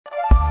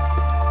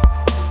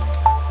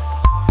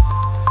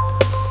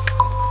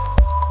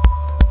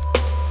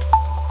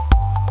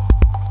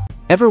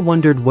Ever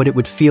wondered what it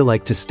would feel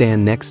like to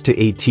stand next to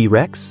a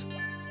T-Rex?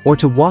 Or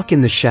to walk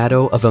in the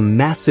shadow of a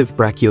massive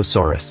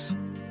Brachiosaurus?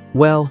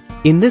 Well,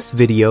 in this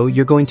video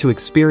you're going to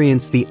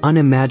experience the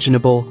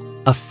unimaginable,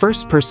 a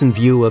first-person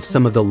view of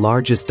some of the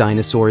largest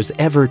dinosaurs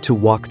ever to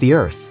walk the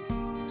Earth.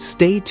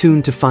 Stay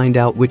tuned to find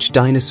out which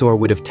dinosaur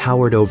would have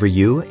towered over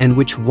you and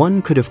which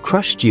one could have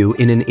crushed you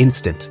in an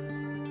instant.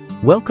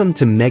 Welcome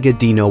to Mega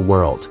Dino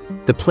World,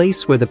 the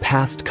place where the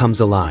past comes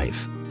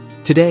alive.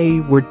 Today,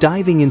 we're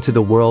diving into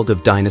the world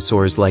of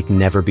dinosaurs like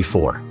never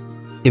before.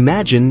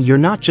 Imagine you're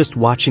not just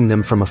watching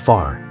them from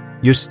afar,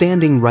 you're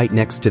standing right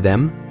next to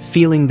them,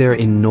 feeling their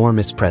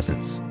enormous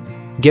presence.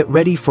 Get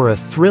ready for a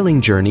thrilling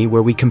journey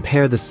where we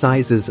compare the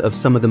sizes of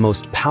some of the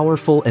most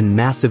powerful and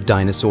massive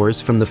dinosaurs,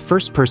 from the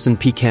first-person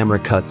camera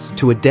cuts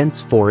to a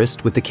dense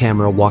forest with the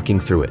camera walking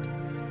through it.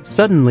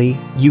 Suddenly,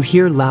 you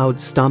hear loud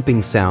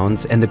stomping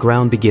sounds and the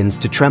ground begins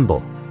to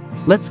tremble.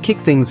 Let's kick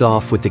things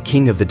off with the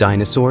king of the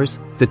dinosaurs,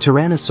 the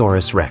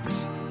Tyrannosaurus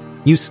Rex.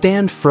 You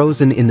stand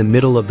frozen in the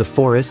middle of the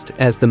forest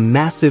as the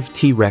massive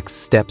T-Rex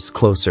steps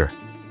closer.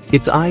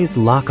 Its eyes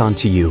lock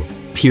onto you,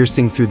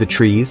 piercing through the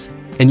trees,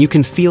 and you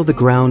can feel the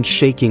ground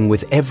shaking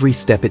with every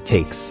step it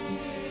takes.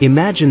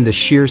 Imagine the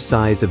sheer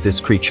size of this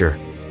creature.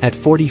 At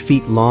 40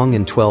 feet long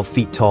and 12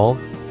 feet tall,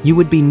 you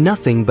would be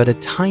nothing but a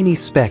tiny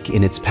speck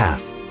in its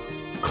path.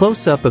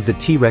 Close-up of the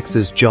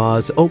T-Rex's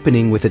jaws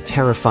opening with a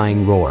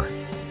terrifying roar.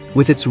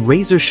 With its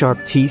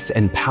razor-sharp teeth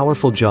and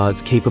powerful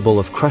jaws capable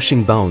of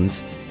crushing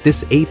bones,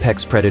 this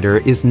apex predator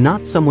is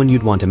not someone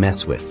you'd want to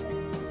mess with.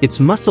 Its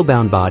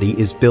muscle-bound body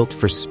is built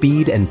for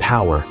speed and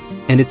power,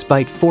 and its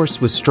bite force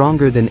was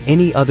stronger than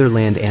any other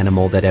land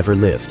animal that ever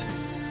lived.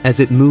 As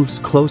it moves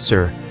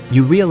closer,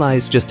 you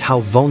realize just how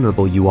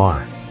vulnerable you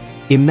are.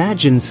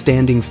 Imagine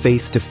standing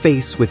face to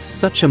face with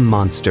such a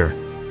monster.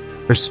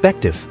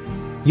 Perspective.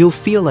 You'll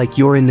feel like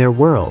you're in their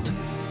world.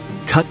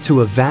 Cut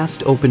to a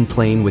vast open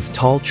plain with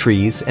tall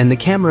trees and the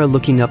camera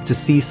looking up to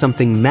see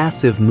something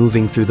massive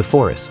moving through the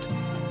forest.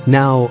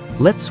 Now,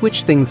 let's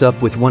switch things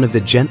up with one of the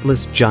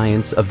gentlest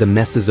giants of the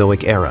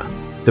Mesozoic era,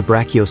 the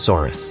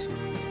Brachiosaurus.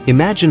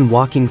 Imagine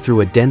walking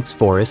through a dense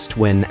forest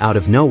when, out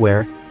of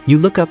nowhere, you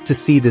look up to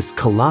see this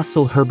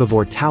colossal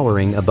herbivore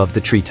towering above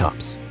the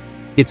treetops.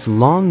 Its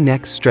long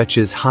neck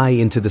stretches high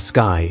into the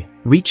sky,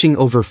 reaching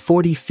over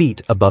 40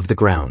 feet above the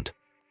ground.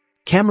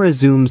 Camera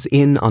zooms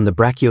in on the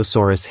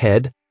Brachiosaurus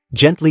head,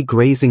 gently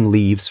grazing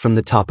leaves from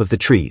the top of the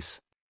trees.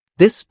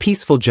 This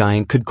peaceful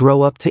giant could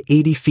grow up to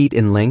 80 feet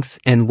in length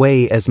and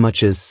weigh as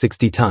much as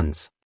 60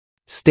 tons.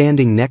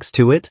 Standing next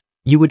to it,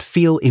 you would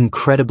feel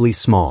incredibly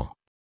small.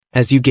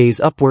 As you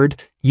gaze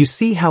upward, you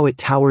see how it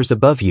towers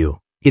above you,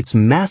 its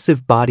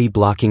massive body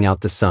blocking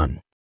out the sun.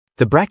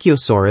 The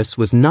Brachiosaurus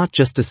was not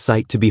just a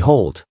sight to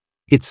behold.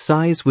 Its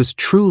size was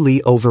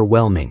truly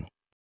overwhelming.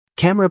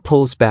 Camera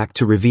pulls back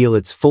to reveal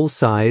its full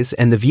size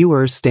and the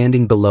viewer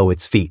standing below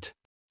its feet.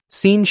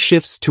 Scene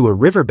shifts to a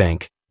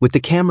riverbank, with the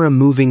camera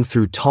moving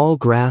through tall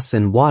grass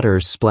and water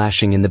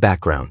splashing in the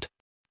background.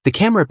 The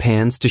camera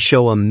pans to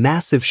show a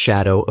massive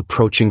shadow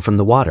approaching from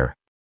the water.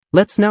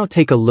 Let's now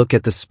take a look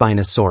at the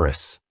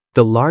Spinosaurus,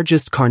 the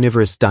largest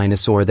carnivorous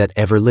dinosaur that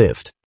ever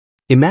lived.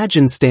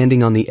 Imagine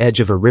standing on the edge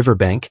of a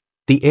riverbank,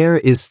 the air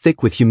is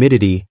thick with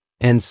humidity,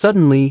 and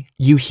suddenly,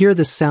 you hear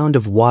the sound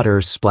of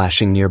water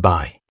splashing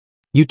nearby.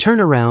 You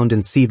turn around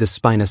and see the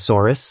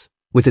Spinosaurus,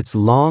 with its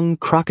long,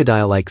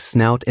 crocodile-like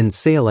snout and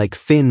sail-like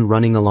fin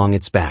running along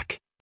its back.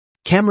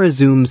 Camera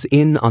zooms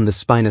in on the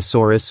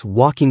Spinosaurus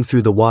walking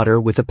through the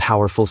water with a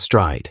powerful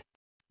stride.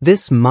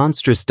 This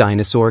monstrous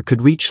dinosaur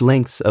could reach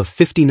lengths of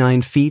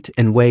 59 feet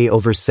and weigh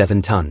over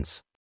 7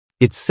 tons.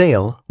 Its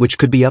sail, which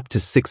could be up to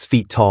 6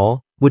 feet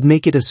tall, would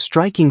make it a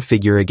striking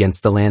figure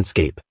against the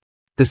landscape.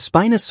 The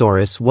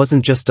Spinosaurus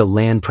wasn't just a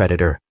land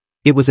predator.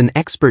 It was an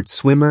expert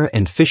swimmer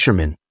and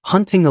fisherman,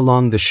 hunting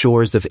along the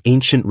shores of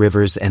ancient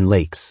rivers and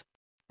lakes.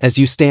 As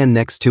you stand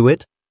next to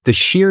it, the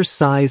sheer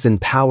size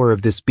and power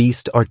of this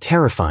beast are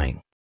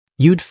terrifying.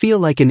 You'd feel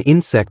like an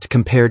insect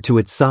compared to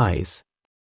its size.